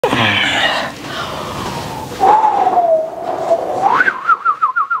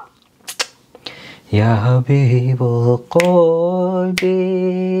يا حبيب القلب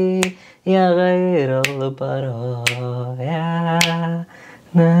يا غير البرايا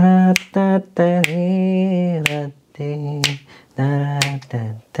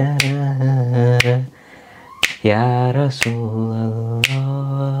يا رسول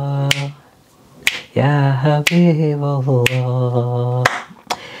الله يا حبيب الله.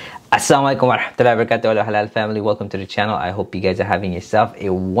 Assalamualaikum warahmatullahi wabarakatuh, hello Halal family, welcome to the channel. I hope you guys are having yourself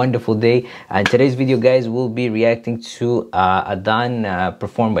a wonderful day. And today's video, guys, we'll be reacting to Adhan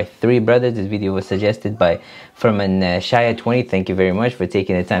performed by three brothers. This video was suggested by Firman Shaya20. Thank you very much for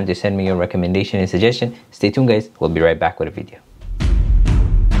taking the time to send me your recommendation and suggestion. Stay tuned, guys, we'll be right back with a video.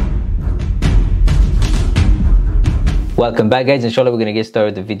 Welcome back, guys. Inshallah, we're going to get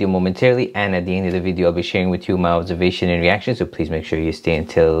started with the video momentarily, and at the end of the video I'll be sharing with you my observation and reaction, so please make sure you stay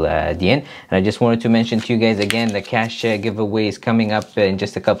until the end. And I just wanted to mention to you guys again, the cash giveaway is coming up in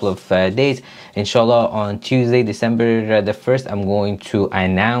just a couple of days. Inshallah, on Tuesday, December the 1st, I'm going to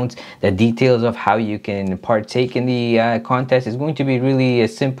announce the details of how you can partake in the contest. It's going to be really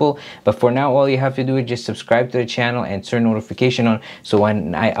simple, but for now all you have to do is just subscribe to the channel and turn notification on, so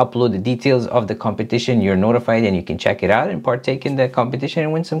when I upload the details of the competition, you're notified and you can check it out and partake in the competition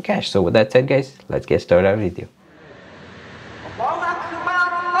and win some cash. So with that said, guys, let's get started our video.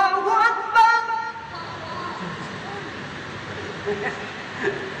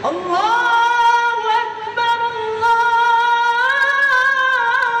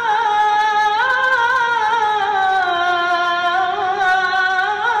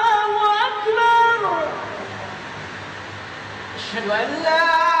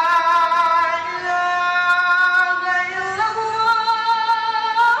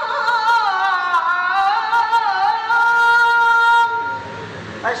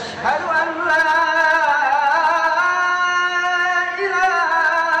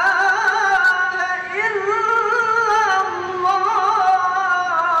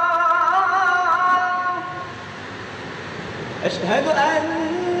 أشهد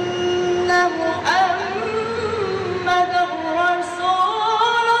أن محمدًا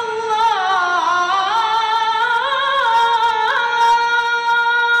رسول الله.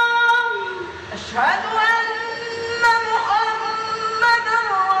 أشهد أن محمدًا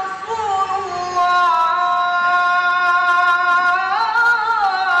رسول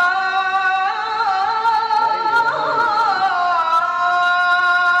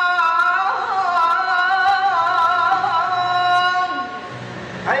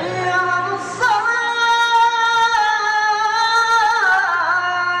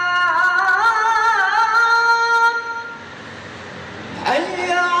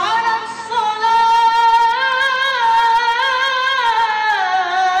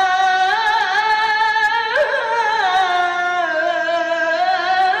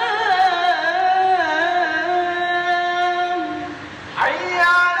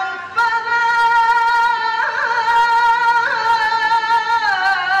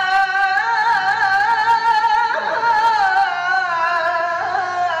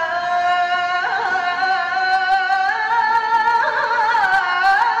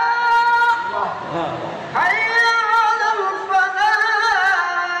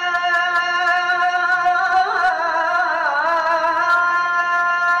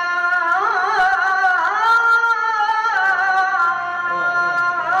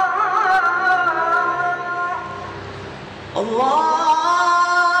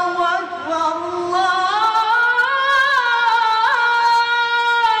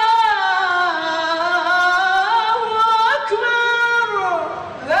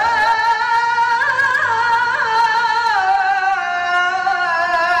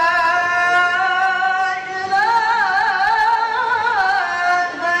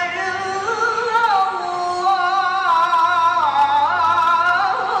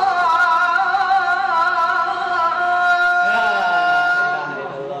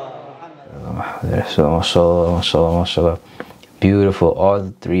Mashallah, mashallah, mashallah. Beautiful,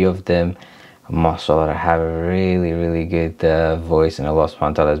 all three of them, mashallah, have a really good voice, and Allah subhanahu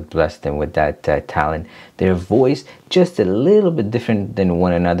wa ta'ala has blessed them with that talent. Their voice just a little bit different than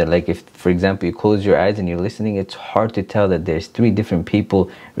one another. Like if, for example, you close your eyes and you're listening, it's hard to tell that there's three different people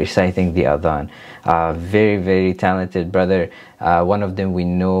reciting the adhan. Very talented brother. One of them we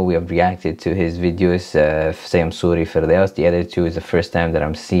know, we have reacted to his videos, Syamsuri Firdaus. The other two is the first time that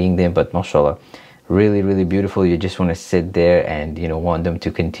I'm seeing them, but mashallah, really, really beautiful. You just want to sit there and, you know, want them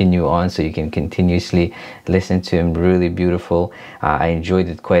to continue on so you can continuously listen to him. Really beautiful. I enjoyed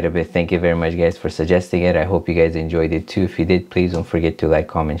it quite a bit. Thank you very much, guys, for suggesting it. I hope you guys enjoyed it too. If you did, please don't forget to like,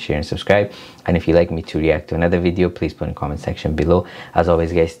 comment, share, and subscribe. And if you'd like me to react to another video, please put in the comment section below. As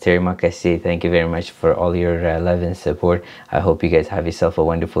always, guys, terima kasih. Thank you very much for all your love and support. I hope you guys have yourself a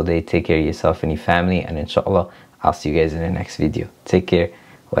wonderful day. Take care of yourself and your family, and inshallah, I'll see you guys in the next video. Take care.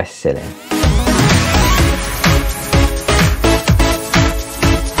 Wassalam.